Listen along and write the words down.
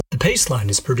Paceline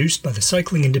is produced by the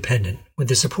Cycling Independent with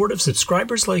the support of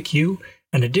subscribers like you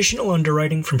and additional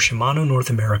underwriting from Shimano North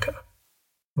America.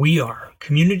 We are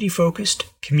community-focused,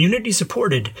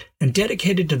 community-supported, and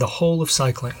dedicated to the whole of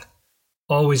cycling.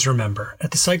 Always remember, at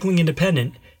the Cycling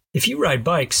Independent, if you ride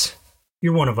bikes,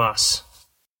 you're one of us.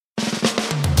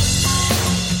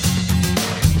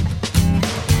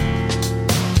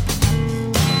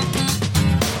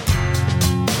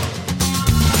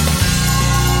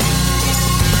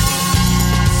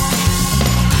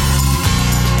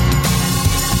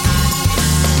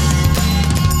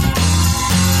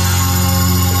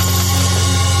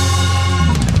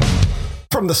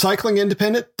 From the Cycling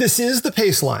Independent, this is The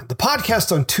Paceline, the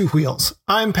podcast on two wheels.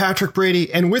 I'm Patrick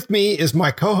Brady, and with me is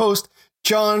my co-host,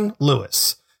 John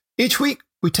Lewis. Each week,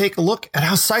 we take a look at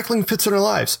how cycling fits in our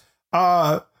lives.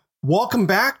 Welcome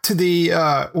back to the,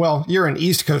 well, you're in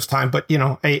East Coast time, but, you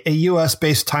know, a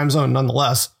U.S.-based time zone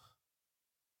nonetheless.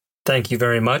 Thank you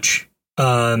very much.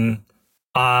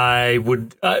 I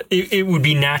would, it would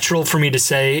be natural for me to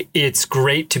say it's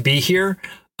great to be here.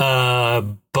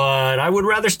 But I would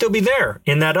rather still be there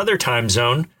in that other time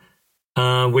zone,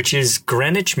 which is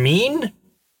Greenwich Mean,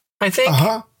 I think.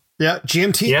 Yeah.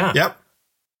 GMT. Yeah. Yep.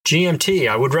 GMT.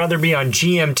 I would rather be on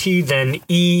GMT than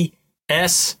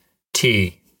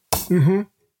EST. Mm-hmm.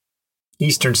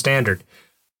 Eastern Standard.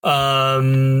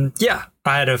 Yeah.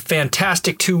 I had a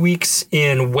fantastic 2 weeks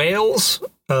in Wales,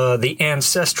 the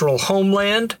ancestral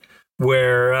homeland,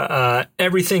 where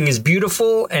everything is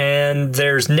beautiful and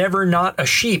there's never not a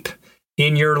sheep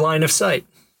in your line of sight.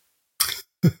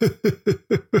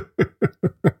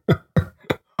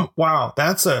 Wow,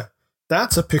 that's a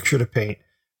picture to paint.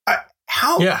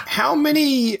 How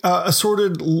many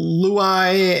assorted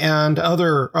Luai and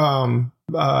other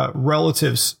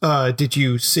relatives did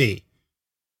you see?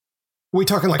 Are we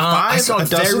talking like five? I saw a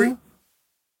dozen?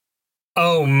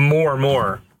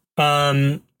 More.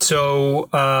 So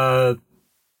I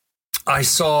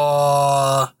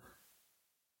saw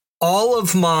all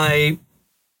of my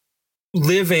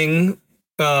living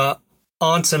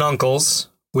aunts and uncles,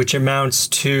 which amounts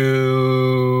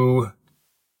to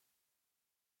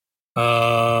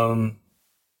 13,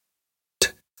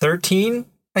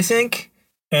 I think.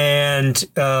 And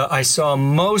I saw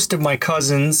most of my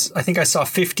cousins. I think I saw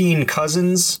 15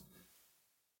 cousins.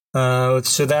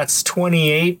 So that's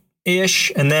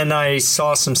 28-ish. And then I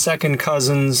saw some second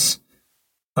cousins.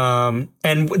 And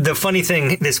this funny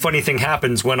thing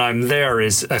happens when I'm there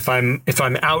is if I'm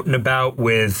out and about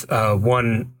with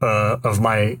one of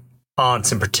my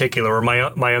aunts in particular, or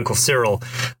my Uncle Cyril,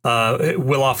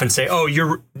 will often say, "Oh,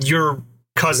 you're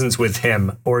cousins with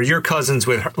him," or "You're cousins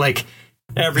with her," like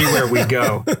everywhere we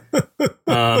go,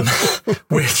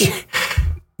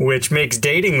 which makes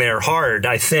dating there hard,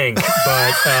 I think.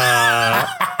 But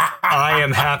I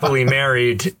am happily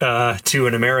married to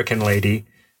an American lady.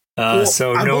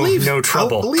 So no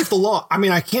trouble. I believe the law. I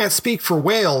mean, I can't speak for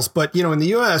Wales, but, you know, in the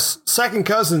U.S., second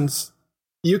cousins,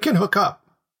 you can hook up.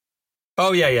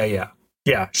 Oh, yeah.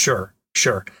 Yeah, sure.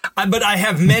 But I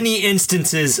have many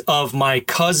instances of my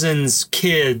cousins'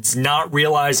 kids not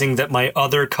realizing that my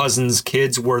other cousins'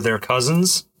 kids were their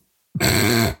cousins.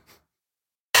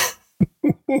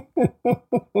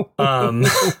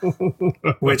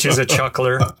 Which is a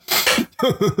chuckler.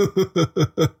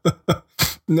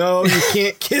 No, you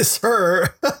can't kiss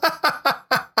her.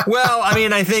 Well, I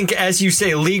mean, I think, as you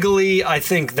say, legally, I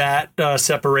think that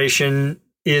separation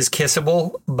is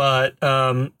kissable. But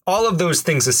all of those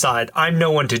things aside, I'm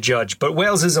no one to judge. But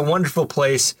Wales is a wonderful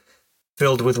place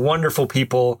filled with wonderful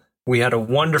people. We had a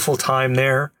wonderful time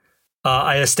there.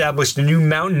 I established a new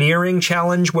mountaineering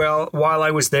challenge while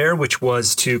I was there, which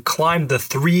was to climb the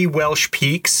 3 Welsh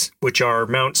peaks, which are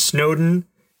Mount Snowdon,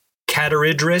 Cadair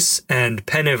Idris, and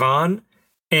Pen y Fan,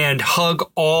 and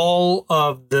hug all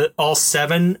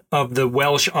 7 of the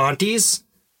Welsh aunties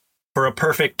for a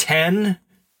perfect 10.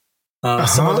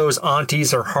 Some of those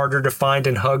aunties are harder to find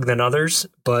and hug than others,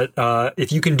 but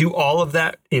if you can do all of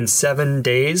that in 7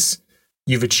 days,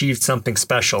 you've achieved something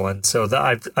special. And so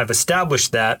I've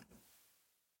established that.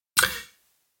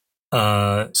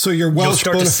 So your Welsh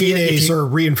bona fides are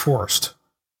reinforced.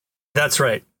 That's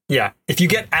right. Yeah. If you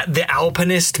get at the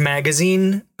Alpinist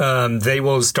magazine, they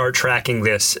will start tracking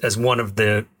this as one of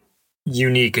the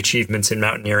unique achievements in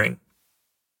mountaineering.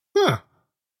 Huh.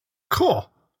 Cool.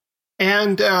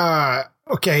 And,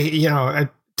 okay, you know,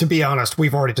 to be honest,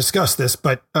 we've already discussed this,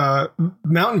 but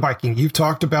mountain biking, you've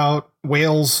talked about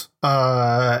Wales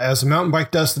as a mountain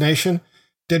bike destination.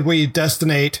 Did we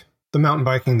destinate the mountain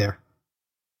biking there?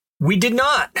 We did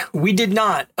not.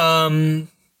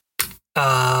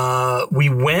 We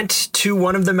went to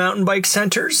one of the mountain bike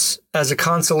centers as a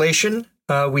consolation,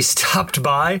 we stopped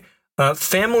by.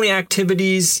 Family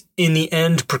activities in the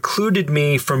end precluded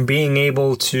me from being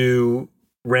able to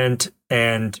rent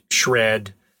and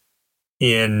shred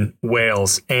in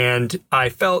Wales. And I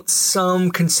felt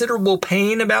some considerable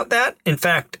pain about that. In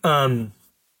fact, a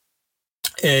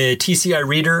TCI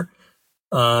reader,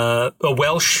 a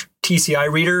Welsh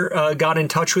TCI reader got in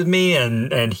touch with me,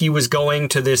 and he was going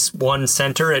to this one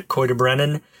center at Coed y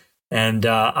Brenin. And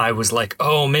I was like,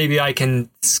 oh, maybe I can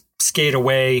skate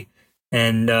away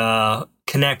and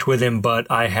connect with him. But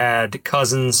I had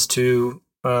cousins to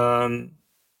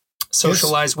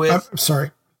socialize with. I'm sorry.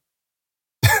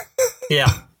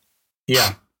 Yeah.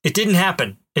 It didn't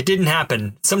happen.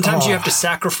 Sometimes you have to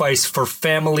sacrifice for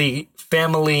family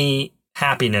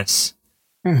happiness.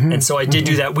 Mm-hmm, and so I did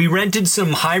do that. We rented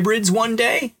some hybrids one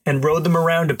day and rode them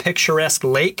around a picturesque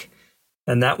lake.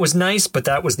 And that was nice, but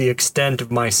that was the extent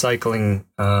of my cycling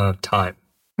time,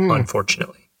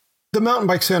 unfortunately. The mountain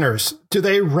bike centers, do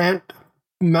they rent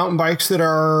mountain bikes that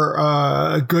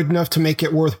are good enough to make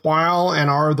it worthwhile? And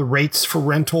are the rates for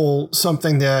rental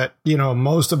something that,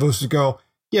 most of us would go,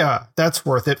 yeah, that's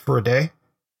worth it for a day?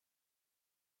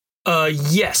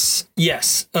 Yes.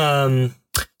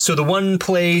 So the one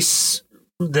place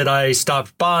that I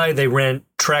stopped by, they rent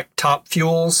Trek Top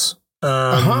Fuels.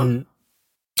 And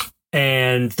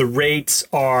the rates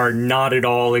are not at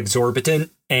all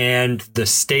exorbitant. And the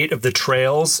state of the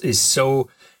trails is so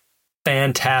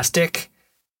fantastic.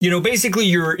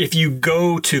 Basically, if you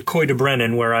go to Coed y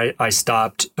Brenin, where I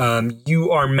stopped, you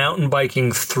are mountain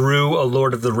biking through a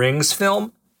Lord of the Rings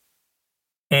film.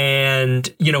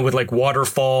 And, with like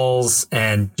waterfalls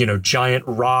and, giant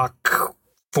rock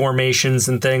formations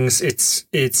and things,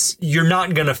 you're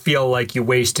not going to feel like you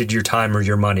wasted your time or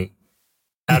your money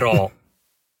at all.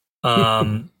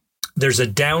 There's a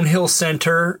downhill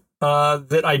center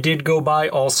that I did go by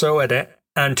also at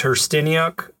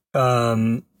Anterstiniac,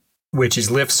 which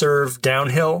is lift serve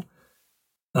downhill.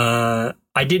 I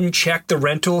didn't check the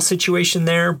rental situation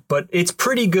there, but it's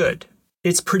pretty good.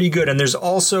 And there's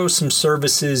also some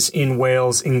services in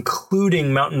Wales,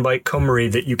 including Mountain Bike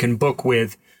Cymru, that you can book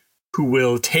with, who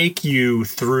will take you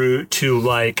through to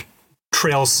like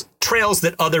trails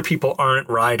that other people aren't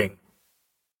riding.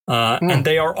 And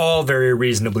they are all very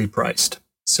reasonably priced.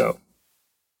 So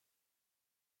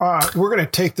we're going to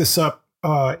take this up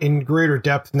in greater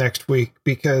depth next week,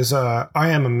 because I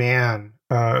am a man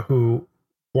who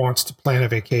wants to plan a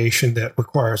vacation that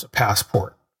requires a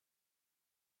passport.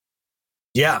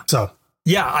 Yeah.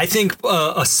 I think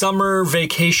a summer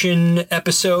vacation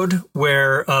episode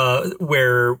where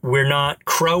we're not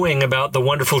crowing about the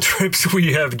wonderful trips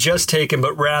we have just taken,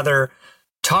 but rather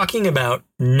talking about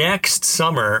next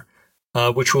summer,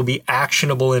 which will be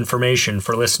actionable information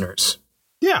for listeners.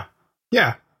 Yeah,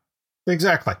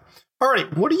 exactly. All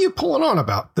right, what are you pulling on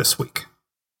about this week?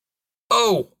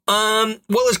 Well,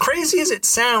 as crazy as it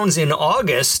sounds, in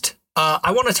August,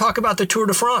 I want to talk about the Tour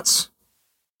de France.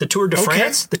 The Tour de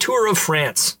France? The Tour of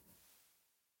France.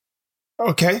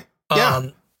 Okay, yeah.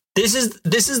 This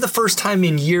is the first time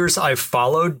in years I've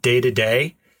followed day to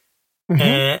day.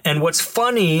 And what's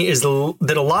funny is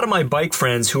that a lot of my bike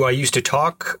friends who I used to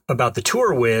talk about the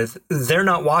tour with, they're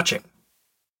not watching.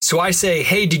 So I say,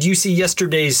 hey, did you see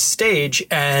yesterday's stage?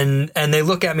 And they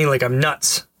look at me like I'm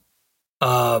nuts.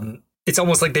 It's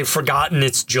almost like they've forgotten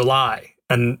it's July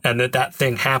and that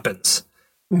thing happens.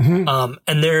 And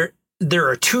there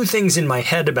are two things in my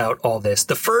head about all this.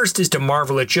 The first is to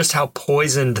marvel at just how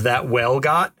poisoned that well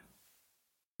got.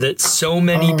 That so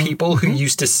many people who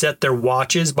used to set their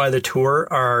watches by the tour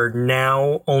are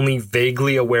now only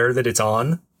vaguely aware that it's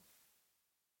on.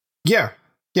 Yeah,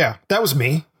 that was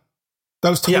me.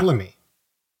 That was totally me.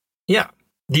 Yeah.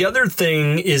 The other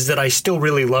thing is that I still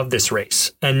really love this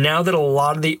race. And now that a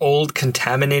lot of the old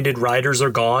contaminated riders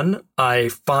are gone, I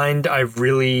find I've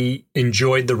really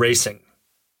enjoyed the racing.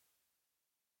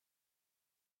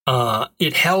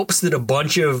 It helps that a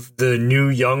bunch of the new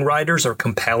young riders are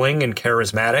compelling and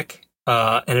charismatic.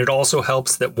 And it also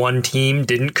helps that one team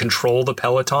didn't control the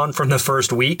peloton from the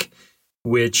first week,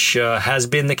 which has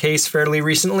been the case fairly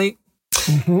recently.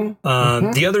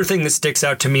 The other thing that sticks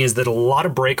out to me is that a lot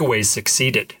of breakaways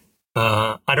succeeded.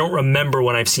 I don't remember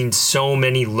when I've seen so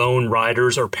many lone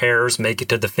riders or pairs make it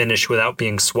to the finish without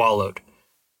being swallowed.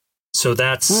 So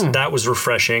that was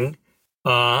refreshing.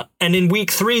 And in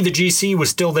week 3, the GC was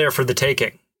still there for the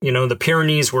taking. The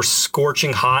Pyrenees were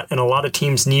scorching hot, and a lot of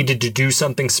teams needed to do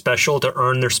something special to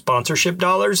earn their sponsorship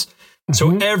dollars.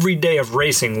 So every day of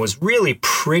racing was really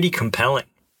pretty compelling.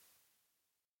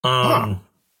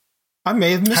 I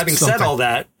may have missed having something. said all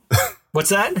that, what's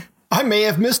that? I may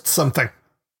have missed something.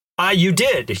 You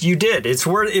did.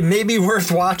 It may be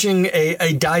worth watching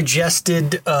a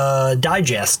digested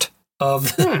digest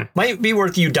of. Might be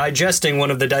worth you digesting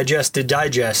one of the digested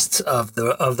digests of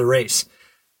the race.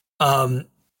 The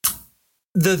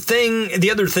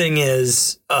other thing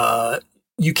is,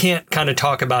 you can't kind of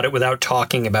talk about it without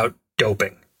talking about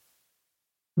doping.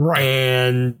 Right.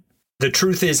 And the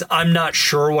truth is, I'm not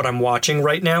sure what I'm watching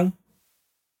right now.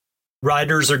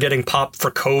 Riders are getting popped for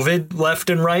COVID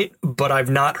left and right, but I've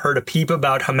not heard a peep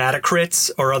about hematocrits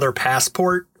or other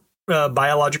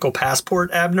biological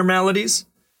passport abnormalities.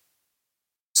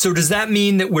 So does that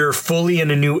mean that we're fully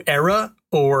in a new era,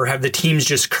 or have the teams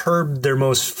just curbed their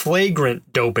most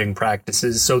flagrant doping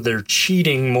practices so they're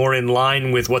cheating more in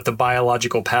line with what the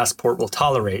biological passport will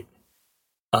tolerate?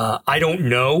 I don't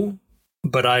know,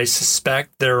 but I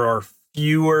suspect there are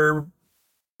fewer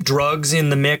drugs in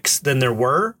the mix than there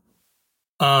were.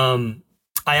 I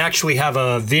actually have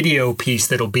a video piece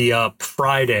that'll be up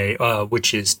Friday,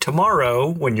 which is tomorrow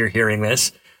when you're hearing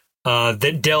this,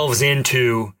 that delves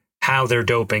into how they're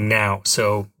doping now.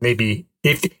 So maybe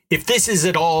if this is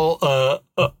at all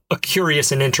a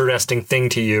curious and interesting thing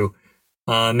to you,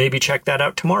 maybe check that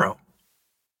out tomorrow.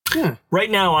 Right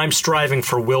now, I'm striving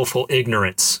for willful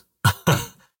ignorance.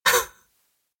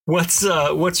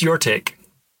 What's your take?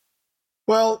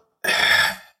 Well,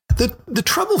 the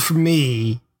trouble for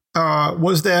me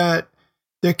was that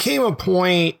there came a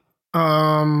point,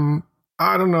 I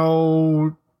don't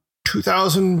know,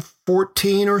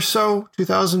 2014 or so,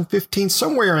 2015,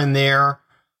 somewhere in there,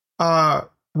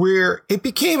 where it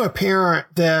became apparent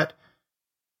that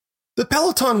the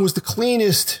Peloton was the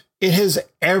cleanest it has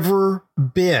ever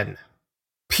been.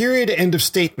 Period. End of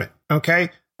statement. Okay.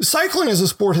 Cycling as a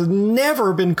sport has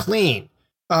never been clean.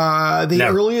 The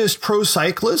earliest pro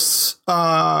cyclists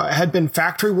had been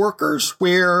factory workers,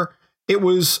 where it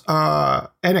was an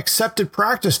accepted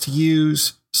practice to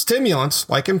use stimulants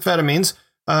like amphetamines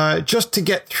just to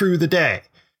get through the day.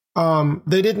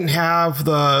 They didn't have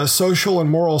the social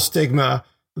and moral stigma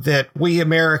that we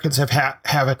Americans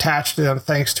have attached to them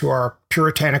thanks to our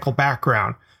puritanical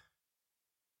background.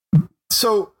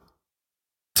 So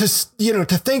to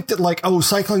think that like, oh,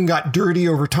 cycling got dirty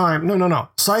over time. No.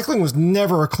 Cycling was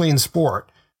never a clean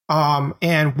sport.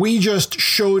 And we just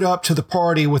showed up to the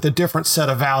party with a different set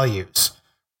of values.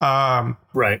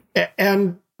 Right.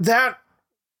 And that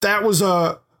was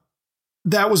a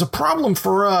problem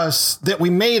for us that we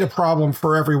made a problem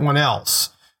for everyone else.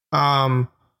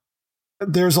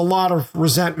 There's a lot of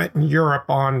resentment in Europe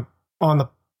on the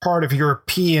part of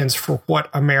Europeans for what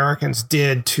Americans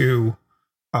did to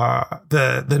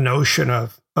the notion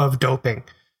of doping.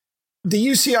 The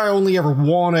UCI only ever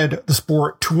wanted the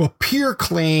sport to appear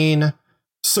clean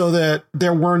so that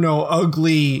there were no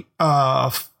ugly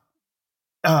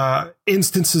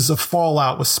instances of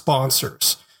fallout with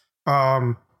sponsors.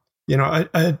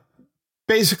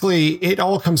 Basically, it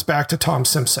all comes back to Tom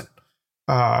Simpson.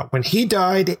 When he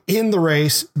died in the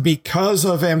race because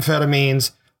of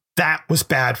amphetamines, that was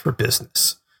bad for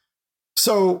business.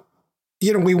 So,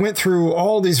 we went through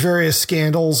all these various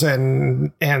scandals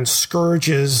and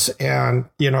scourges and,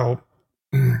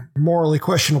 morally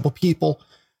questionable people.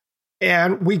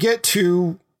 And we get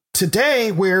to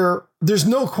today where there's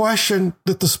no question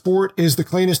that the sport is the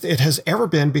cleanest it has ever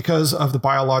been because of the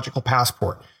biological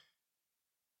passport.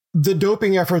 The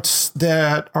doping efforts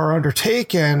that are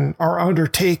undertaken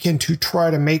to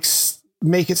try to make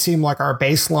it seem like our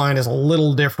baseline is a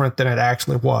little different than it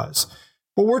actually was.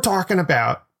 But we're talking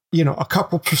about, a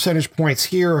couple percentage points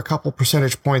here, a couple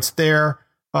percentage points there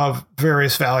of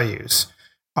various values.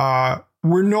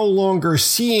 We're no longer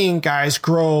seeing guys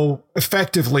grow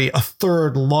effectively a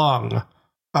third lung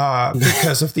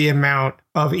because of the amount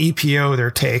of EPO they're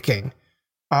taking.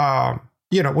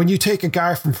 When you take a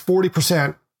guy from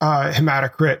 40%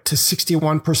 hematocrit to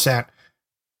 61%,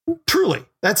 truly,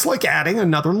 that's like adding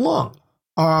another lung.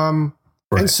 Right.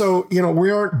 And so, we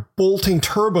aren't bolting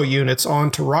turbo units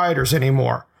onto riders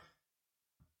anymore.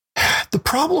 The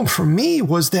problem for me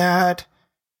was that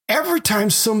every time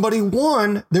somebody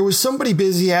won, there was somebody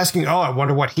busy asking, oh, I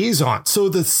wonder what he's on. So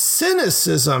the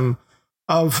cynicism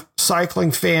of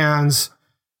cycling fans,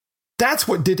 that's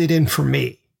what did it in for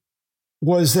me,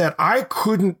 was that I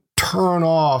couldn't turn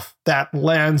off that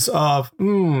lens of,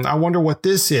 I wonder what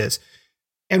this is.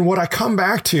 And what I come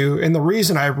back to, and the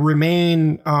reason I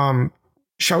remain,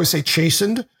 shall we say,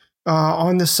 chastened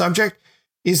on this subject,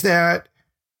 is that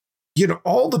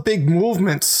all the big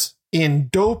movements in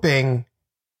doping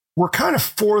were kind of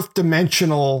fourth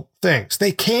dimensional things.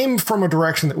 They came from a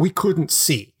direction that we couldn't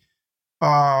see.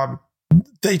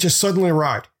 They just suddenly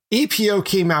arrived. EPO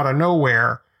came out of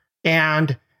nowhere,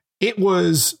 and it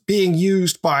was being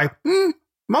used by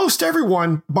most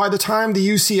everyone by the time the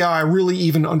UCI really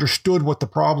even understood what the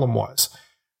problem was.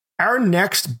 Our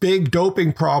next big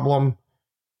doping problem,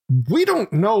 we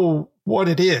don't know what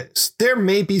it is. There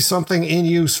may be something in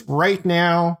use right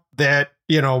now that,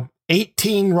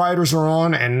 18 riders are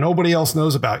on and nobody else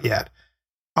knows about yet.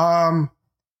 And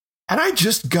I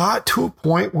just got to a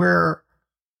point where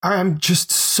I'm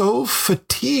just so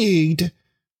fatigued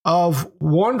of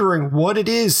wondering what it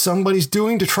is somebody's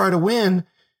doing to try to win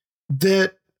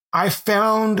that I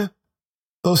found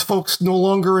those folks no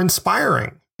longer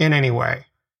inspiring in any way.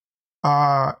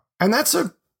 And that's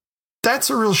a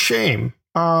real shame.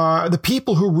 The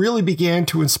people who really began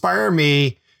to inspire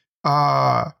me,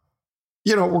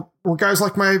 were guys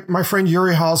like my friend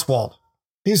Yuri Oswald.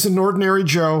 He's an ordinary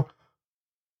Joe.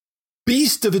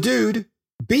 Beast of a dude.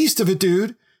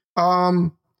 Amanda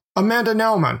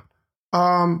Nauman.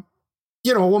 A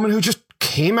woman who just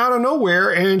came out of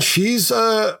nowhere, and she's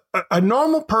a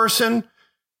normal person,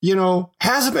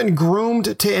 hasn't been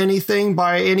groomed to anything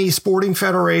by any sporting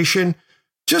federation,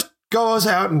 just goes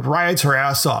out and rides her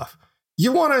ass off.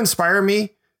 You want to inspire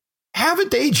me? Have a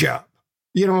day job,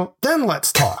 then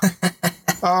let's talk.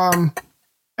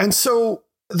 And so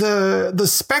the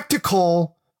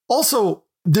spectacle, also,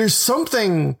 there's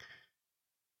something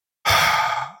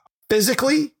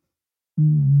physically,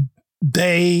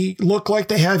 they look like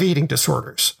they have eating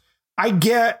disorders. I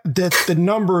get that the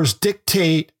numbers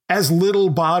dictate as little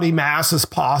body mass as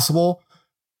possible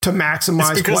to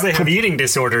maximize. It's because they have eating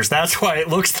disorders. That's why it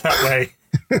looks that way.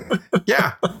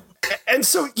 Yeah. And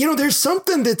so, there's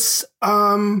something that's,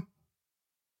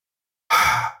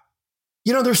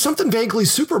 there's something vaguely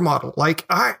supermodel. Like,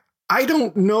 I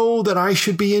don't know that I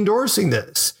should be endorsing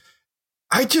this.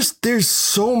 There's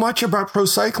so much about pro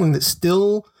cycling that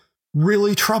still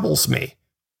really troubles me.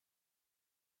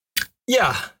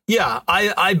 Yeah.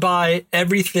 I buy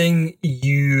everything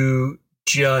you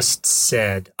just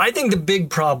said. I think the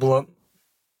biggest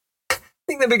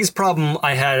problem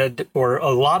I had, or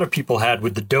a lot of people had,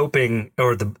 with the doping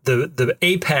or the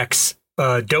apex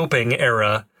doping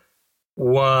era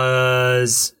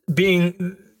was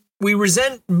we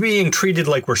resent being treated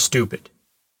like we're stupid.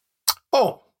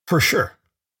 Oh, for sure.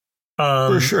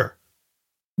 For sure.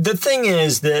 The thing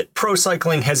is that pro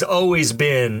cycling has always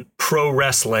been pro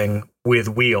wrestling with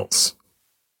wheels.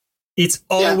 It's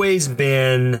always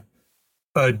been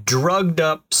a drugged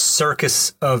up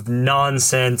circus of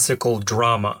nonsensical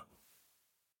drama.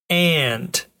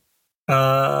 And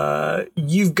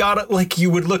you've got it, like, you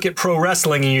would look at pro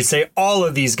wrestling and you'd say all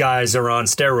of these guys are on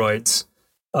steroids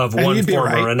of one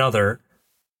form or another.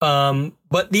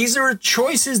 But these are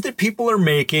choices that people are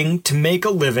making to make a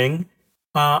living.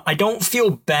 I don't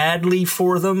feel badly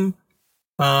for them.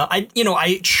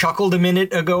 I chuckled a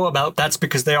minute ago about that's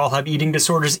because they all have eating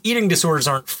disorders. Eating disorders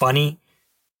aren't funny.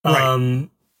 Right.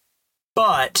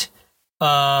 But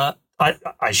I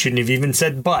shouldn't have even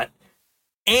said but.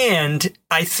 And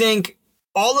I think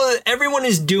everyone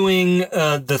is doing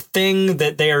the thing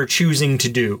that they are choosing to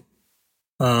do.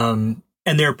 And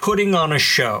they're putting on a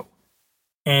show.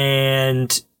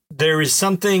 And there is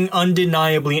something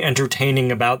undeniably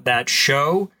entertaining about that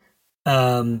show.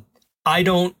 I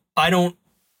don't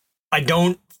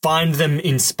find them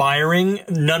inspiring.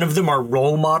 None of them are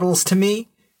role models to me.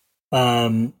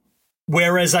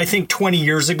 Whereas I think 20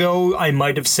 years ago, I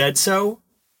might have said so.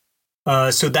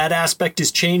 So that aspect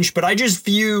has changed, but I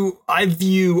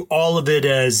view all of it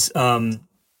as,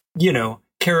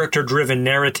 character-driven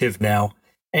narrative now.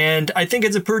 And I think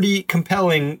it's a pretty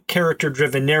compelling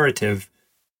character-driven narrative.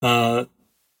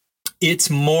 Its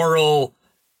moral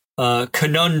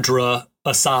conundrum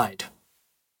aside.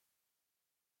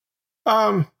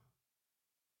 I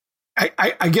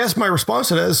guess my response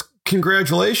to that is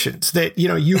congratulations that,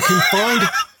 you can find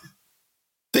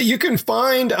that you can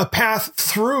find a path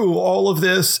through all of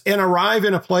this and arrive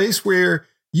in a place where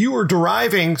you are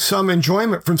deriving some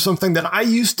enjoyment from something that I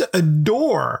used to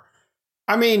adore.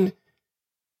 I mean,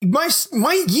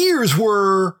 my years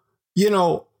were,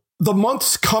 the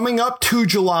months coming up to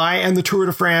July and the Tour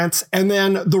de France, and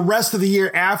then the rest of the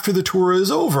year after the tour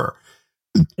is over.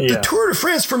 Yeah. The Tour de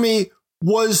France for me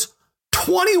was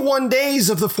 21 days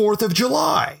of the 4th of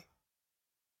July.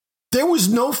 There was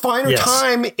no finer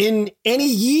time in any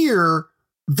year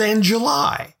than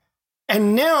July.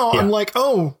 And now I'm like,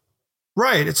 oh,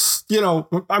 right. It's, now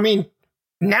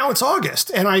it's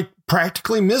August and I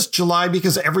practically missed July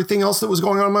because of everything else that was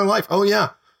going on in my life. Oh, yeah.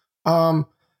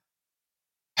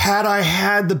 Had I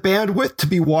had the bandwidth to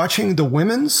be watching the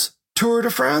women's Tour de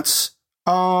France,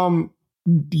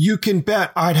 you can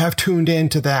bet I'd have tuned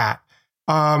into that.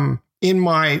 in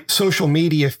my social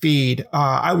media feed,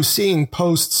 I was seeing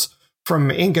posts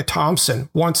from Inga Thompson,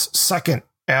 once second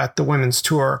at the women's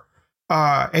tour.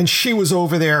 And she was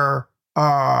over there.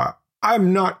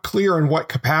 I'm not clear in what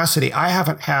capacity. I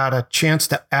haven't had a chance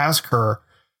to ask her,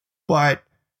 but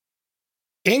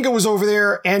Inga was over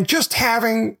there and just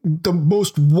having the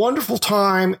most wonderful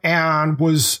time and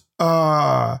was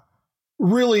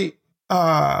really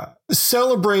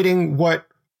celebrating what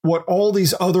all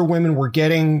these other women were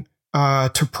getting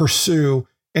to pursue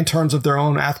in terms of their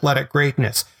own athletic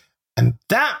greatness. And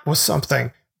that was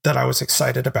something that I was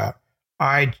excited about.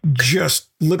 I just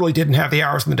literally didn't have the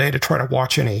hours in the day to try to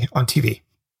watch any on TV.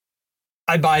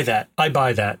 I buy that.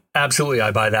 Absolutely,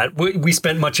 I buy that. We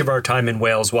spent much of our time in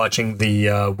Wales watching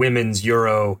the women's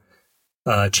Euro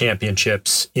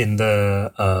championships in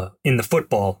the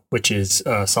football, which is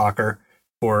soccer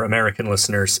for American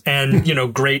listeners. And,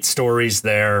 great stories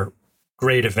there.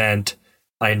 Great event.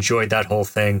 I enjoyed that whole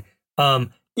thing.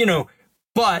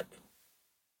 But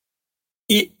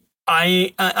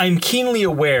I'm keenly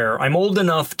aware. I'm old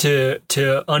enough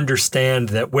to understand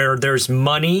that where there's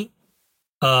money,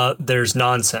 there's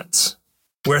nonsense.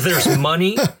 Where there's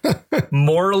money,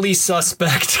 morally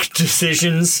suspect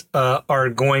decisions are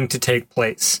going to take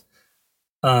place.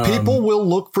 People will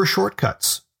look for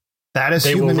shortcuts. That is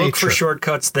human nature. They will look for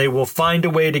shortcuts. They will find a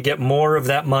way to get more of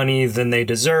that money than they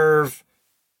deserve,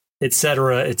 et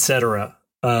cetera, et cetera.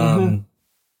 I'm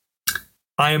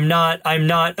not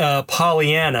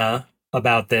Pollyanna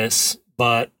about this,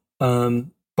 but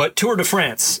Tour de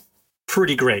France,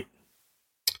 pretty great.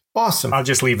 Awesome. I'll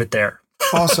just leave it there.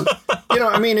 Awesome.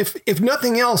 If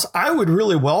nothing else, I would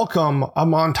really welcome a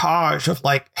montage of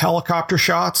like helicopter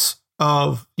shots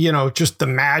of, just the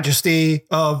majesty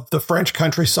of the French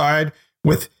countryside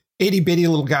with itty bitty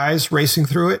little guys racing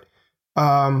through it.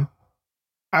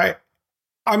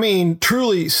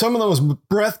 Truly some of those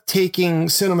breathtaking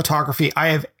cinematography I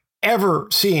have ever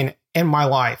seen in my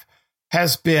life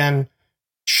has been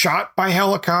shot by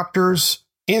helicopters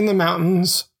in the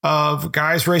mountains of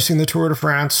guys racing the Tour de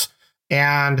France.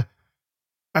 And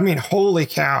holy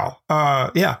cow.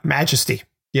 Majesty,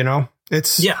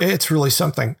 it's really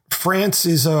something. France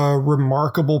is a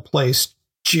remarkable place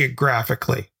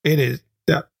geographically. It is.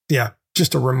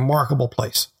 Just a remarkable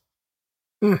place.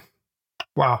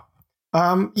 Wow.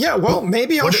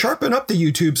 Maybe I'll sharpen up the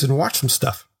YouTubes and watch some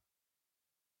stuff.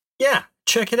 Yeah,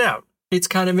 check it out. It's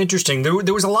kind of interesting.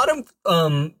 There was a lot of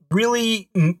really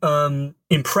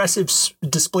impressive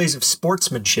displays of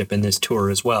sportsmanship in this tour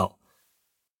as well.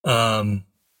 Very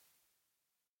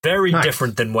nice.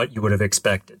 Different than what you would have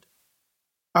expected.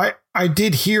 I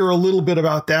did hear a little bit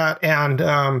about that. And,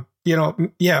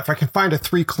 if I can find a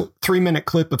 3-minute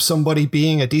clip of somebody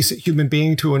being a decent human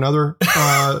being to another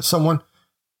someone.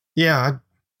 Yeah.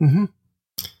 Mm-hmm.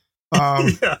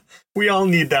 Yeah, we all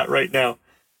need that right now.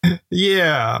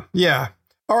 Yeah.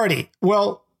 Alrighty.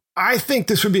 Well, I think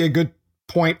this would be a good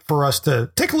point for us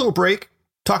to take a little break,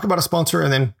 talk about a sponsor,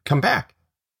 and then come back.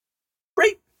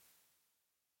 Great.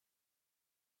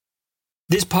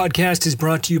 This podcast is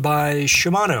brought to you by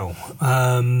Shimano.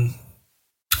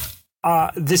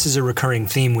 This is a recurring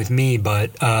theme with me,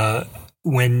 but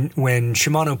when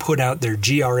Shimano put out their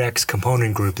GRX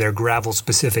component group, their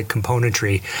gravel-specific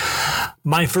componentry,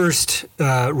 my first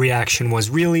reaction was,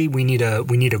 really, we need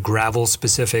a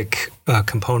gravel-specific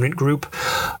component group.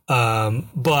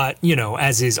 But,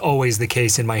 as is always the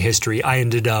case in my history, I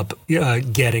ended up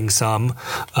getting some,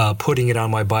 putting it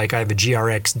on my bike. I have a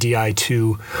GRX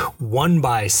Di2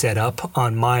 1-by setup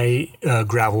on my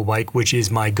gravel bike, which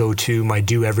is my go-to, my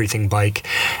do-everything bike,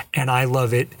 and I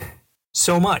love it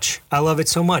so much. I love it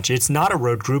so much. It's not a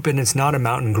road group and it's not a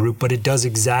mountain group, but it does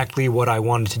exactly what I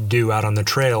wanted to do out on the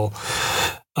trail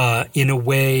in a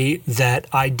way that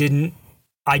I didn't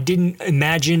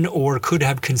imagine or could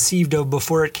have conceived of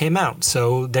before it came out.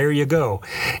 So there you go.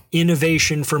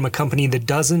 Innovation from a company that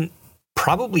doesn't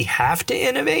probably have to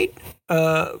innovate,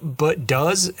 but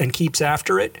does and keeps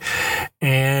after it.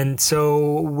 And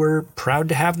so we're proud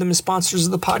to have them as sponsors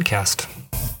of the podcast.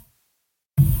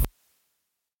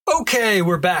 Okay,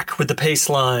 we're back with the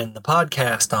Paceline, the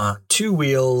podcast on two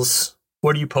wheels.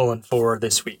 What are you pulling for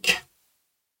this week?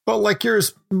 Well, like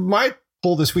yours, my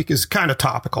pull this week is kind of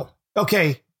topical.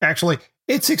 Okay, actually,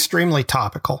 it's extremely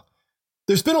topical.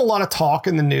 There's been a lot of talk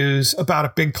in the news about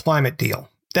a big climate deal.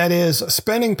 That is, a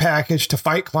spending package to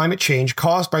fight climate change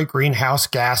caused by greenhouse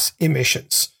gas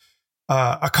emissions.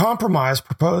 A compromise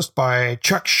proposed by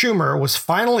Chuck Schumer was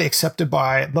finally accepted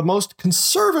by the most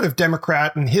conservative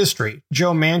Democrat in history,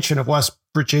 Joe Manchin of West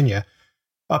Virginia,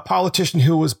 a politician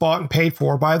who was bought and paid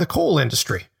for by the coal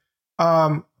industry.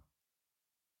 I'm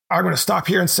going to stop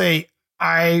here and say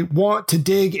I want to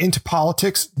dig into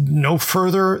politics no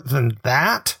further than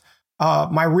that.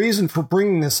 My reason for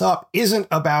bringing this up isn't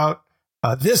about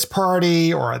this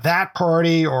party or that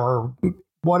party or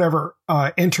whatever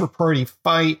inter-party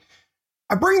fight.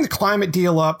 I bring the climate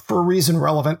deal up for a reason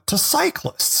relevant to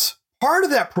cyclists. Part of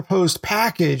that proposed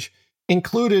package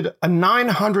included a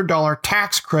 $900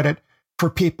 tax credit for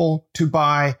people to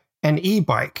buy an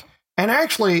e-bike. And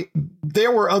actually,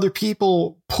 there were other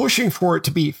people pushing for it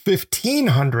to be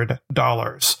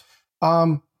 $1,500.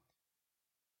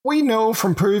 We know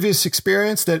from previous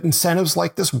experience that incentives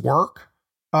like this work.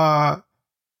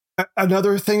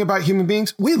 Another thing about human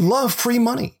beings, we love free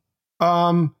money.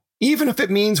 Even if it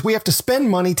means we have to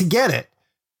spend money to get it.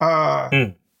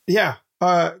 Yeah.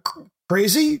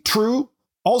 Crazy, true,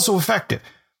 also effective.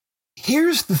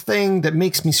 Here's the thing that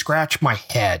makes me scratch my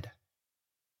head.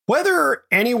 Whether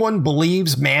anyone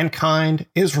believes mankind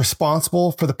is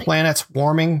responsible for the planet's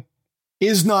warming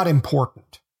is not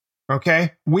important.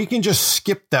 Okay? We can just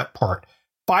skip that part.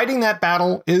 Fighting that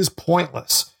battle is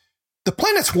pointless. The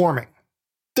planet's warming.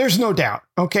 There's no doubt.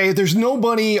 Okay? There's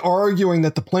nobody arguing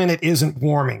that the planet isn't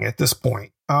warming at this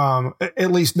point.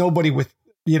 At least nobody with,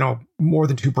 more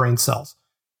than 2 brain cells.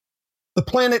 The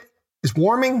planet is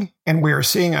warming, and we are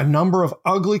seeing a number of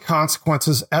ugly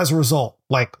consequences as a result,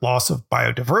 like loss of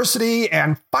biodiversity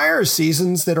and fire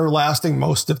seasons that are lasting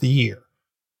most of the year.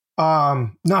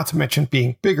 Not to mention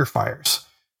being bigger fires.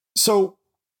 So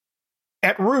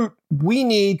at root, we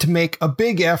need to make a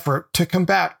big effort to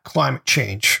combat climate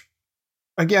change.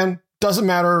 Again, doesn't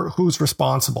matter who's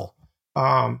responsible.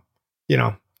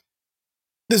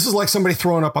 This is like somebody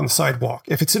throwing up on the sidewalk.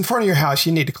 If it's in front of your house,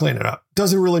 you need to clean it up.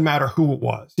 Doesn't really matter who it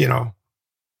was,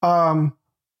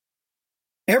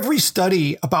 Every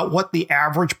study about what the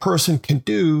average person can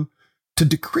do to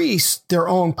decrease their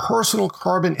own personal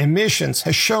carbon emissions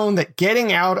has shown that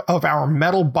getting out of our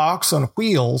metal box on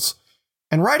wheels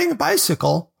and riding a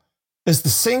bicycle is the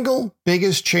single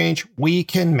biggest change we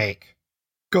can make.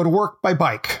 Go to work by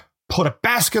bike, put a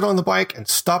basket on the bike, and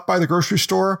stop by the grocery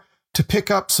store to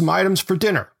pick up some items for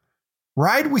dinner.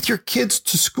 Ride with your kids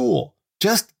to school.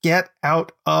 Just get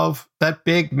out of that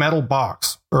big metal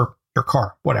box or your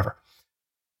car, whatever.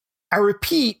 I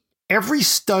repeat, every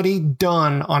study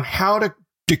done on how to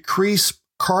decrease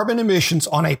carbon emissions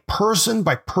on a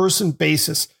person-by-person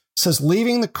basis says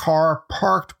leaving the car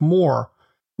parked more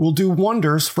will do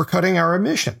wonders for cutting our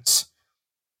emissions.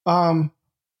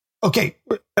 Okay,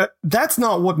 that's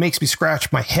not what makes me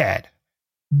scratch my head.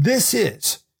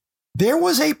 There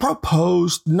was a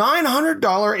proposed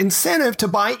 $900 incentive to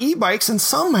buy e-bikes, and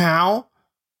somehow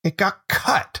it got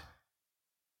cut.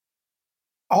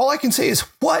 All I can say is,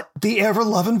 what the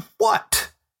ever-loving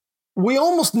what? We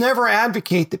almost never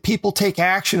advocate that people take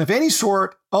action of any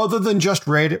sort other than just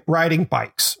riding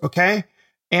bikes, okay?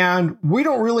 And we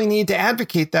don't really need to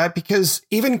advocate that because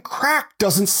even crack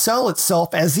doesn't sell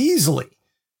itself as easily.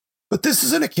 But this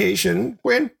is an occasion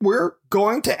when we're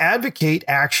going to advocate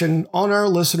action on our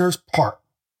listeners' part.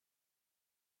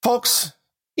 Folks,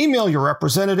 email your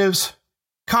representatives,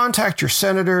 contact your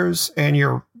senators and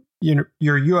your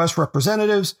U.S.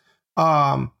 representatives.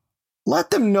 Let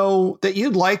them know that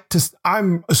you'd like to.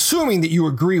 I'm assuming that you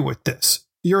agree with this.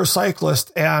 You're a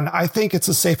cyclist, and I think it's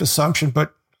a safe assumption,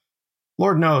 but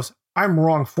Lord knows I'm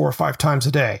wrong 4 or 5 times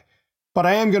a day. But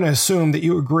I am going to assume that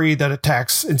you agree that a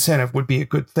tax incentive would be a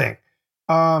good thing.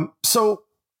 So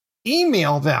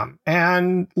email them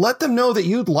and let them know that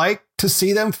you'd like to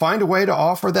see them find a way to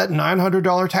offer that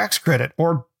 $900 tax credit,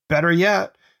 or better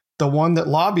yet, the one that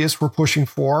lobbyists were pushing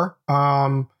for,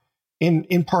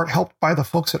 in part helped by the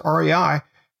folks at REI.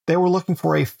 They were looking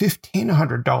for a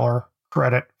 $1,500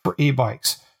 credit for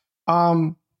e-bikes.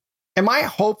 Am I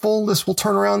hopeful this will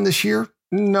turn around this year?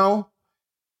 No.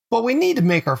 But we need to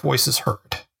make our voices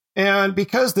heard. And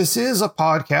because this is a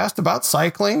podcast about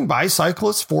cycling by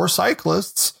cyclists for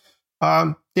cyclists,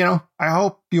 I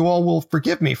hope you all will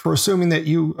forgive me for assuming that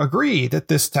you agree that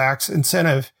this tax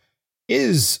incentive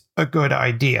is a good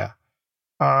idea.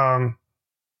 And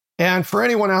for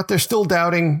anyone out there still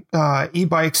doubting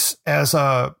e-bikes as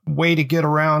a way to get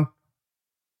around,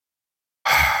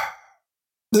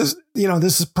 this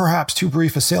is perhaps too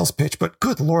brief a sales pitch, but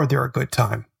good Lord, they're a good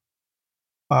time.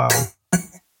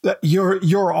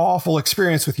 Your awful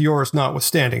experience with yours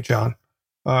notwithstanding, John.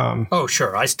 Oh,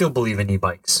 sure. I still believe in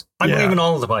e-bikes. I believe in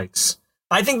all of the bikes.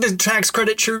 I think the tax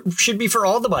credit should be for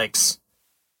all the bikes.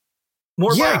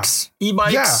 More bikes,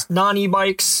 e-bikes,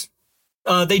 non-e-bikes.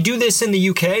 They do this in the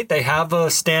UK. They have a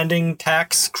standing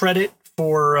tax credit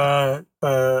for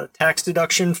tax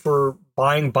deduction for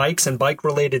buying bikes and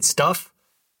bike-related stuff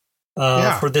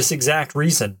for this exact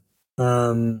reason.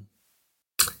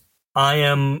 I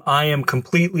am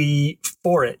completely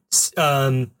for it.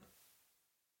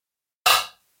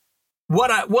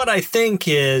 What I think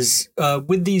is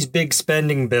with these big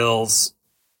spending bills,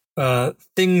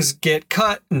 things get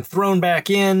cut and thrown back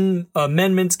in,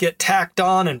 amendments get tacked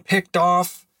on and picked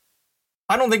off.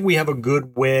 I don't think we have a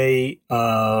good way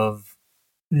of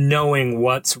knowing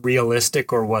what's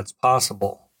realistic or what's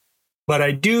possible. But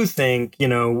I do think,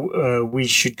 we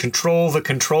should control the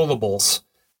controllables,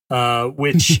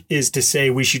 which is to say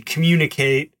we should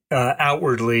communicate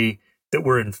outwardly that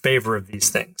we're in favor of these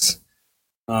things.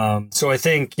 So I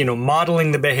think,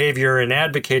 modeling the behavior and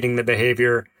advocating the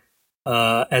behavior,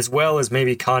 as well as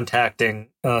maybe contacting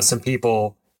some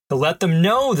people to let them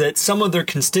know that some of their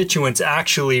constituents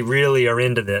actually really are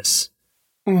into this,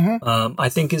 I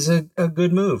think is a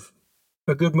good move.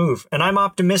 A good move. And I'm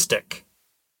optimistic.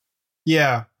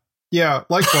 Yeah. Yeah.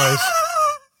 Likewise.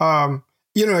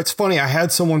 It's funny. I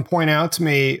had someone point out to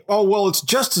me, oh, well, it's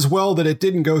just as well that it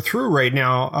didn't go through right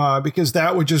now, because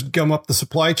that would just gum up the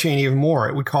supply chain even more.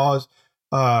 It would cause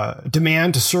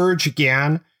demand to surge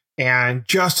again. And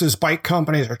just as bike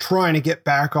companies are trying to get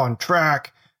back on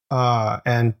track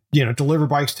and deliver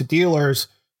bikes to dealers,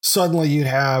 suddenly you'd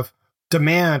have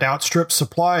demand outstrip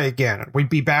supply again. We'd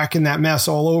be back in that mess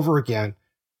all over again.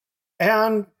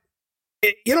 And,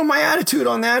 my attitude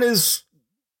on that is,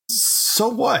 so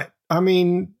what? I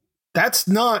mean, that's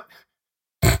not,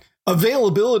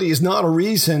 availability is not a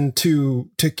reason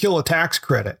to kill a tax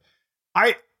credit.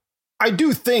 I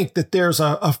do think that there's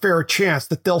a fair chance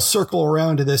that they'll circle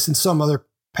around to this in some other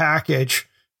package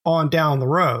on down the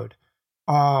road.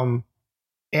 And,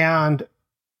 more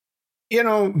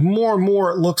and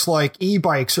more it looks like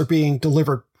e-bikes are being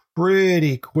delivered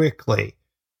pretty quickly.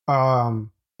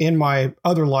 In my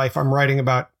other life, I'm writing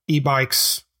about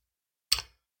e-bikes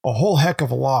a whole heck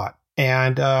of a lot.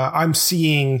 And I'm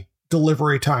seeing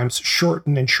delivery times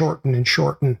shorten and shorten and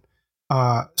shorten.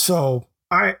 On the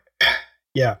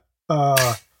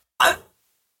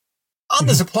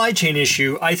supply chain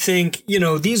issue, I think,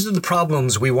 these are the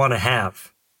problems we want to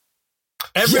have.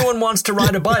 Everyone wants to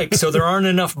ride a bike, so there aren't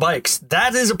enough bikes.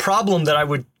 That is a problem that I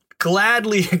would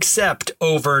gladly accept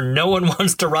over no one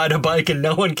wants to ride a bike and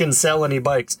no one can sell any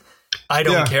bikes. I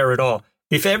don't care at all.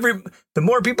 The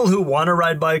more people who want to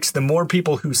ride bikes, the more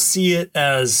people who see it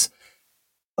as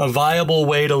a viable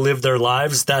way to live their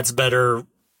lives, that's better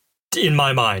in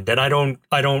my mind. And I don't,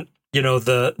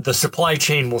 the supply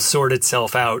chain will sort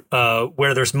itself out.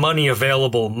 Where there's money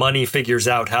available, money figures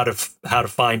out how to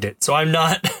find it. So I'm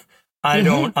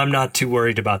not too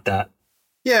worried about that.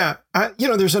 Yeah.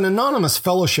 There's an anonymous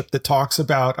fellowship that talks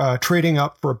about trading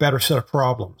up for a better set of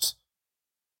problems.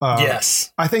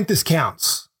 Yes. I think this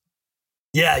counts.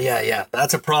 Yeah.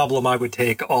 That's a problem I would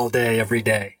take all day, every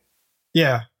day.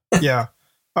 Yeah. Yeah.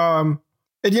 And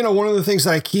one of the things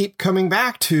that I keep coming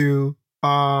back to,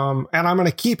 and I'm going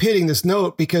to keep hitting this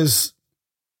note because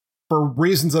for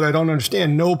reasons that I don't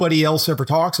understand, nobody else ever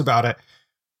talks about it.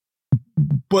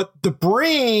 But the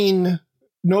brain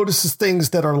notices things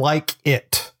that are like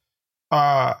it.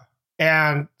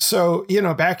 And so,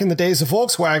 back in the days of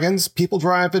Volkswagens, people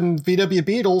driving VW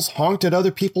Beetles honked at other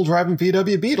people driving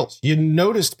VW Beetles. You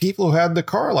noticed people who had the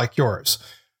car like yours.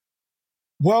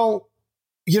 Well,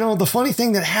 the funny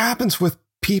thing that happens with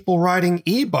people riding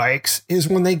e-bikes is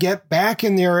when they get back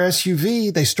in their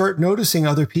SUV, they start noticing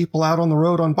other people out on the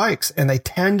road on bikes, and they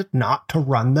tend not to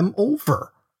run them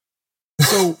over.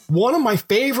 So one of my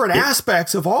favorite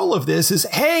aspects of all of this is,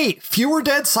 hey, fewer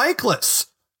dead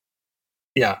cyclists.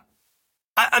 Yeah.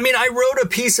 I mean, I wrote a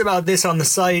piece about this on the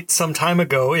site some time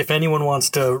ago. If anyone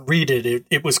wants to read it,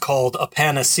 it was called A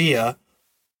Panacea.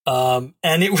 And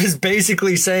it was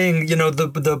basically saying,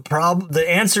 the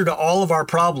answer to all of our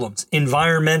problems,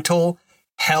 environmental,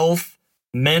 health,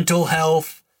 mental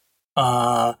health,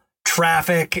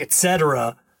 traffic,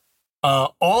 etc.,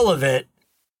 all of it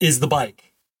is the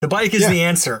bike. The bike is the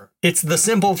answer. It's the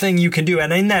simple thing you can do.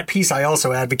 And in that piece, I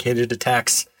also advocated a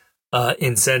tax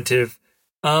incentive.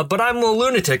 But I'm a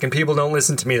lunatic and people don't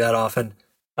listen to me that often,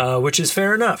 which is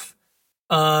fair enough.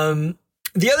 The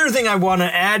other thing I want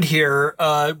to add here,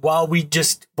 while we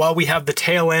have the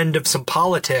tail end of some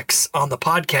politics on the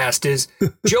podcast, is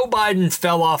Joe Biden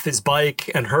fell off his bike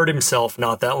and hurt himself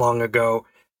not that long ago.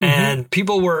 Mm-hmm. And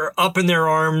people were up in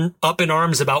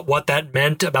arms about what that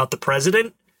meant about the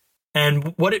president.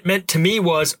 And what it meant to me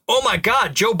was, oh my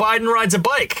God, Joe Biden rides a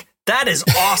bike. That is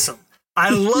awesome.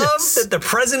 I love that the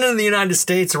president of the United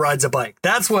States rides a bike.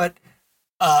 That's what,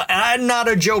 I'm not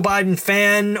a Joe Biden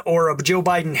fan or a Joe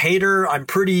Biden hater. I'm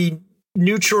pretty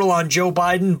neutral on Joe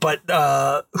Biden, but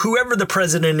whoever the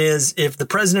president is, if the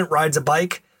president rides a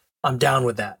bike, I'm down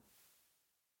with that.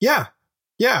 Yeah.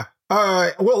 Yeah.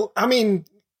 Well, I mean,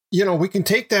 we can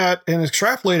take that and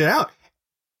extrapolate it out.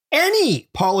 Any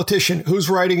politician who's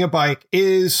riding a bike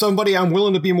is somebody I'm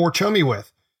willing to be more chummy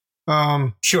with.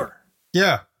 Sure.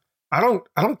 Yeah. I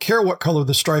don't care what color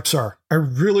the stripes are. I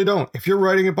really don't. If you're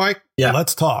riding a bike,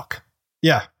 let's talk.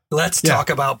 Yeah. Let's talk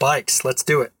about bikes. Let's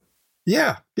do it.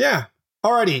 Yeah. Yeah.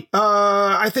 Alrighty.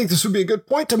 I think this would be a good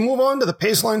point to move on to the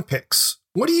Paceline picks.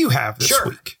 What do you have this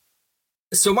week?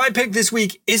 So my pick this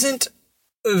week isn't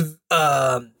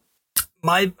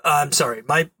my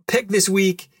pick this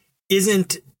week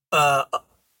isn't a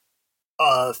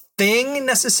thing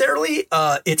necessarily.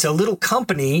 It's a little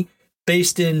company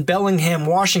based in Bellingham,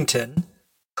 Washington,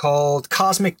 called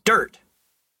Cosmic Dirt.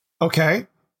 Okay.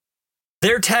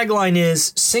 Their tagline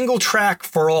is "Single track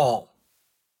for all."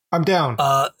 I'm down.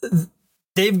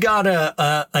 They've got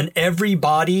an every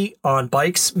body on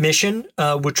bikes mission,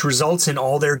 which results in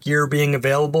all their gear being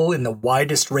available in the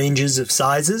widest ranges of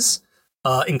sizes,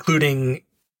 including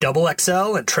double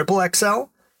XL and triple XL.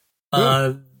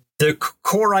 The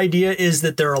core idea is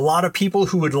that there are a lot of people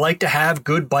who would like to have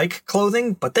good bike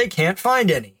clothing, but they can't find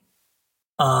any.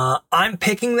 I'm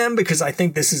picking them because I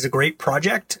think this is a great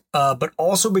project, but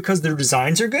also because their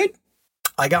designs are good.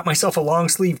 I got myself a long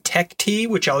sleeve tech tee,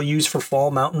 which I'll use for fall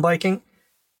mountain biking.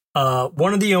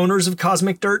 One of the owners of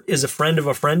Cosmic Dirt is a friend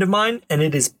of mine, and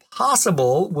it is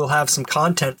possible we'll have some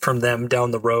content from them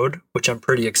down the road, which I'm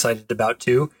pretty excited about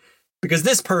too, because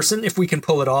this person, if we can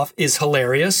pull it off, is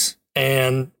hilarious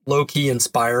and low-key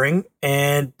inspiring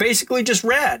and basically just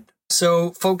rad.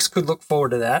 So folks could look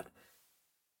forward to that.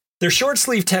 Their short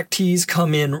sleeve tech tees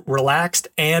come in relaxed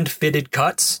and fitted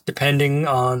cuts, depending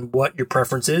on what your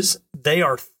preference is. They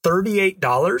are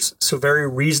 $38, so very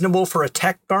reasonable for a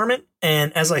tech garment.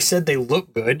 And as I said, they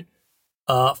look good.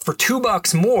 For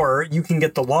 $2 more, you can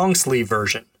get the long sleeve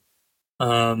version.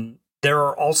 There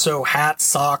are also hats,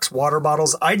 socks, water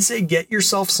bottles. I'd say get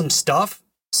yourself some stuff,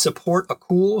 support a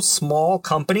cool, small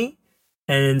company,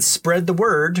 and spread the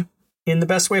word in the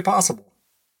best way possible.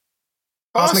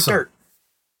 Awesome. Cosmic Dirt.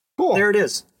 Cool. There it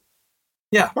is.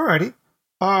 Yeah. Alrighty.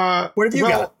 What have you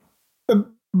got?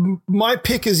 My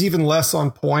pick is even less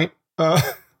on point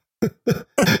because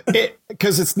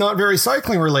it's not very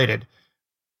cycling related.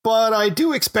 But I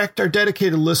do expect our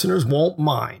dedicated listeners won't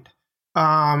mind.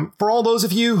 For all those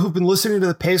of you who've been listening to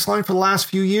the Paceline for the last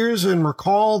few years and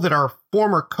recall that our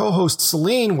former co-host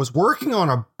Celine was working on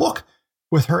a book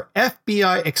with her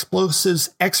FBI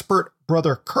explosives expert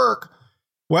brother Kirk,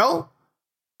 well,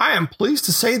 I am pleased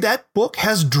to say that book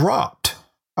has dropped.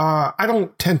 I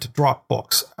don't tend to drop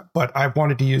books, but I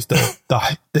wanted to use the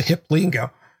hip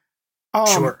lingo.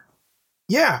 Sure.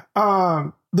 Yeah.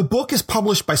 The book is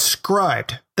published by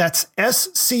Scribd. That's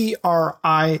SCRIBD.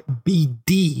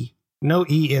 No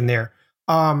E in there.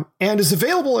 And is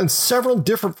available in several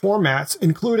different formats,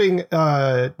 including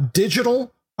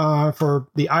digital for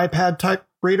the iPad type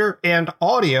reader and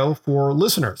audio for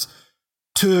listeners.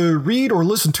 To read or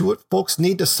listen to it, folks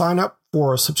need to sign up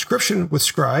for a subscription with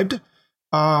Scribd.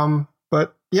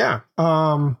 But yeah,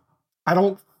 I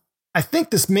think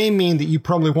this may mean that you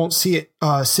probably won't see it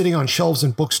sitting on shelves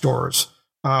in bookstores.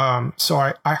 So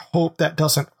I hope that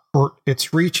doesn't hurt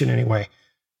its reach in any way.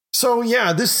 So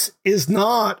yeah, this is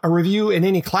not a review in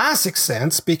any classic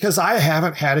sense because I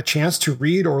haven't had a chance to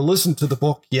read or listen to the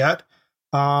book yet.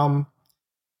 But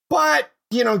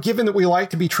given that we like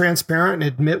to be transparent and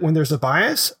admit when there's a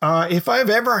bias, if I've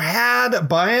ever had a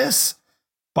bias,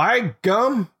 by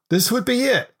gum, this would be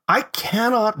it. I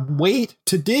cannot wait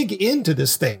to dig into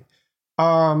this thing.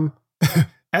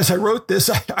 As I wrote this,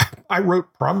 I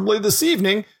wrote probably this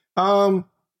evening.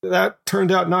 That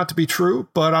turned out not to be true,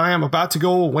 but I am about to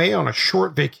go away on a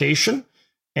short vacation,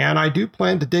 and I do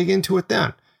plan to dig into it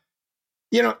then.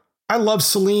 I love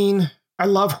Celine. I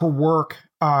love her work.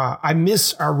 I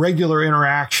miss our regular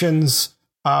interactions.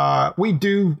 We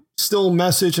do still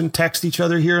message and text each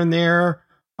other here and there.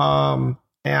 And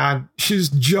she's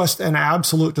just an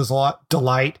absolute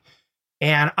delight.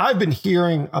 And I've been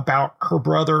hearing about her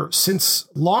brother since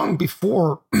long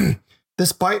before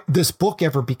this book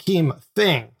ever became a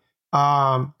thing.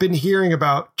 Been hearing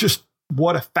about just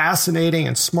what a fascinating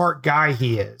and smart guy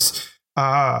he is.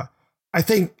 I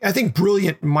think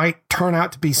brilliant might turn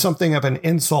out to be something of an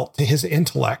insult to his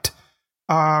intellect.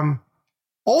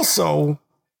 Also,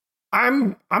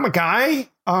 I'm a guy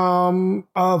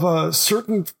of a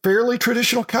certain fairly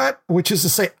traditional cut, which is to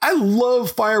say, I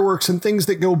love fireworks and things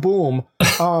that go boom.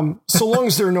 So long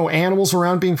as there are no animals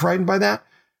around being frightened by that.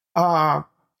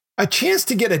 A chance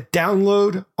to get a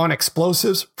download on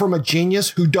explosives from a genius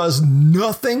who does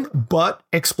nothing but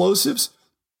explosives.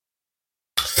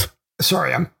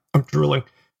 Sorry, I'm drooling.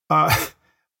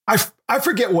 I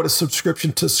forget what a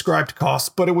subscription to Scribd costs,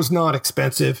 but it was not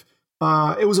expensive.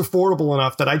 It was affordable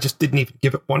enough that I just didn't even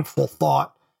give it one full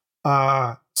thought.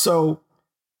 So,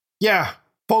 yeah,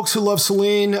 folks who love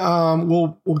Celine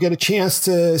will get a chance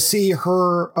to see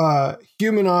her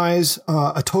humanize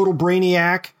a total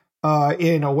brainiac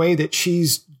in a way that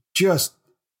she's just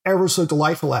ever so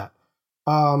delightful at.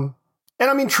 And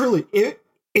I mean, truly,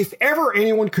 if ever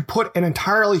anyone could put an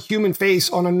entirely human face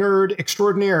on a nerd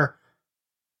extraordinaire,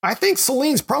 I think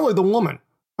Celine's probably the woman,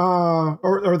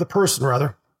 or the person,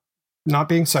 rather. Not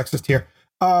being sexist here.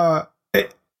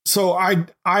 So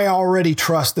I already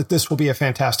trust that this will be a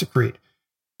fantastic read.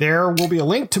 There will be a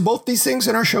link to both these things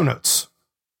in our show notes.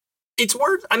 It's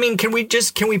worth. I mean, can we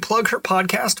plug her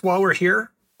podcast while we're here?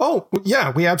 Oh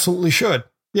yeah, we absolutely should.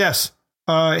 Yes.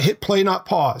 Hit play, not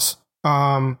pause.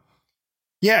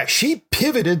 Yeah, she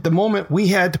pivoted the moment we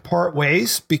had to part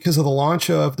ways because of the launch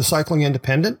of the Cycling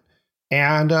Independent.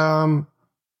 And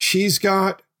she's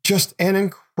got just an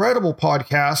incredible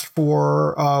podcast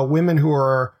for women who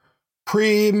are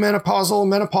premenopausal,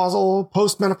 menopausal,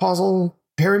 postmenopausal,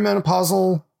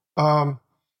 perimenopausal.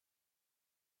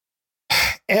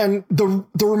 And the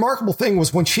remarkable thing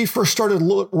was when she first started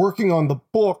working on the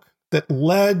book that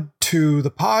led to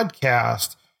the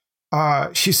podcast,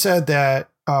 she said that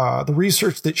the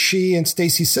research that she and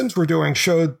Stacey Sims were doing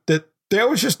showed that there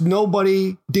was just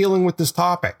nobody dealing with this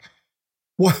topic.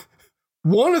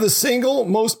 One of the single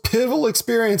most pivotal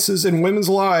experiences in women's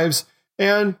lives,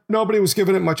 and nobody was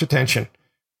giving it much attention.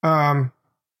 I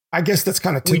guess that's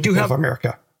kind of typical of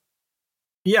America.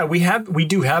 Yeah, we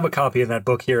do have a copy of that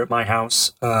book here at my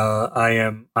house.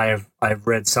 I've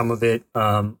read some of it.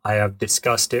 I have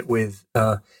discussed it with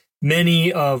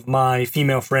many of my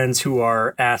female friends who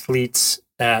are athletes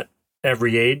at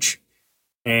every age,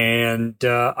 and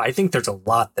I think there's a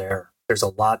lot there.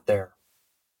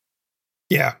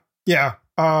 Yeah.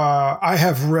 I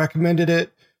have recommended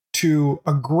it to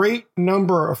a great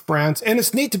number of friends. And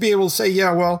it's neat to be able to say,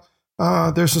 yeah, well,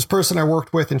 there's this person I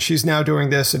worked with and she's now doing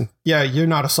this. And yeah, you're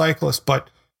not a cyclist, but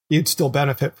you'd still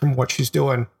benefit from what she's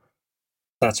doing.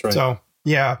 That's right. So,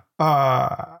 yeah,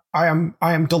 I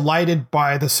am delighted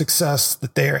by the success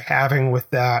that they are having with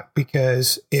that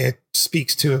because it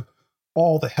speaks to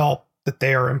all the help that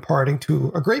they are imparting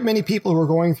to a great many people who are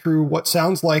going through what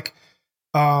sounds like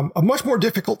a much more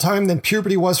difficult time than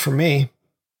puberty was for me.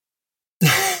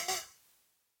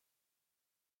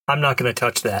 I'm not going to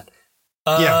touch that.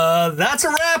 That's a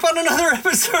wrap on another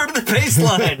episode of The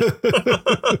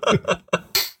Baseline.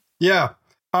 Yeah.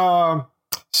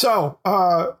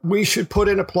 So we should put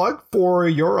in a plug for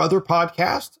your other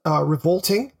podcast,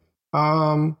 Revolting,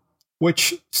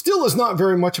 which still is not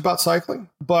very much about cycling,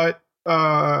 but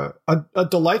a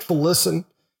delightful listen.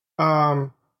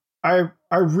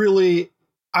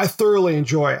 I thoroughly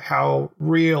enjoy how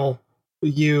real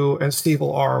you and Steve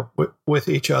are with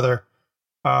each other.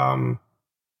 And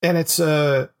it's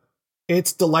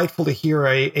delightful to hear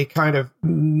a kind of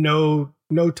no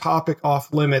topic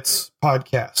off limits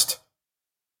podcast.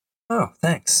 Oh,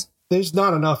 thanks. There's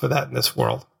not enough of that in this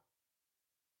world.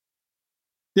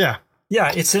 Yeah.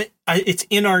 Yeah, it's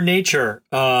in our nature.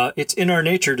 It's in our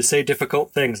nature to say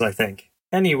difficult things, I think.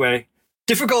 Anyway,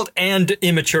 difficult and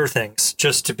immature things,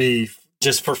 just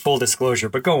for full disclosure,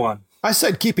 but go on. I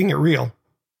said keeping it real.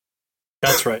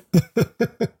 That's right.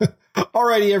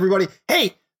 Alrighty, everybody.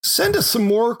 Hey, send us some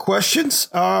more questions.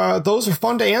 Those are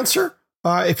fun to answer.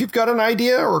 If you've got an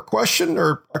idea or a question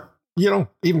or,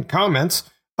 even comments,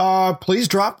 please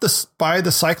drop this by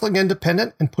the Cycling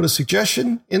Independent and put a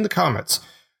suggestion in the comments.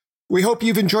 We hope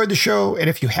you've enjoyed the show. And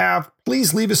if you have,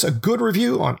 please leave us a good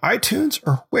review on iTunes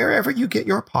or wherever you get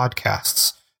your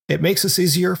podcasts. It makes us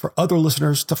easier for other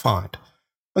listeners to find.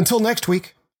 Until next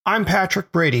week, I'm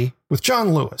Patrick Brady with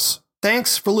John Lewis.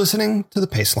 Thanks for listening to The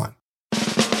Paceline.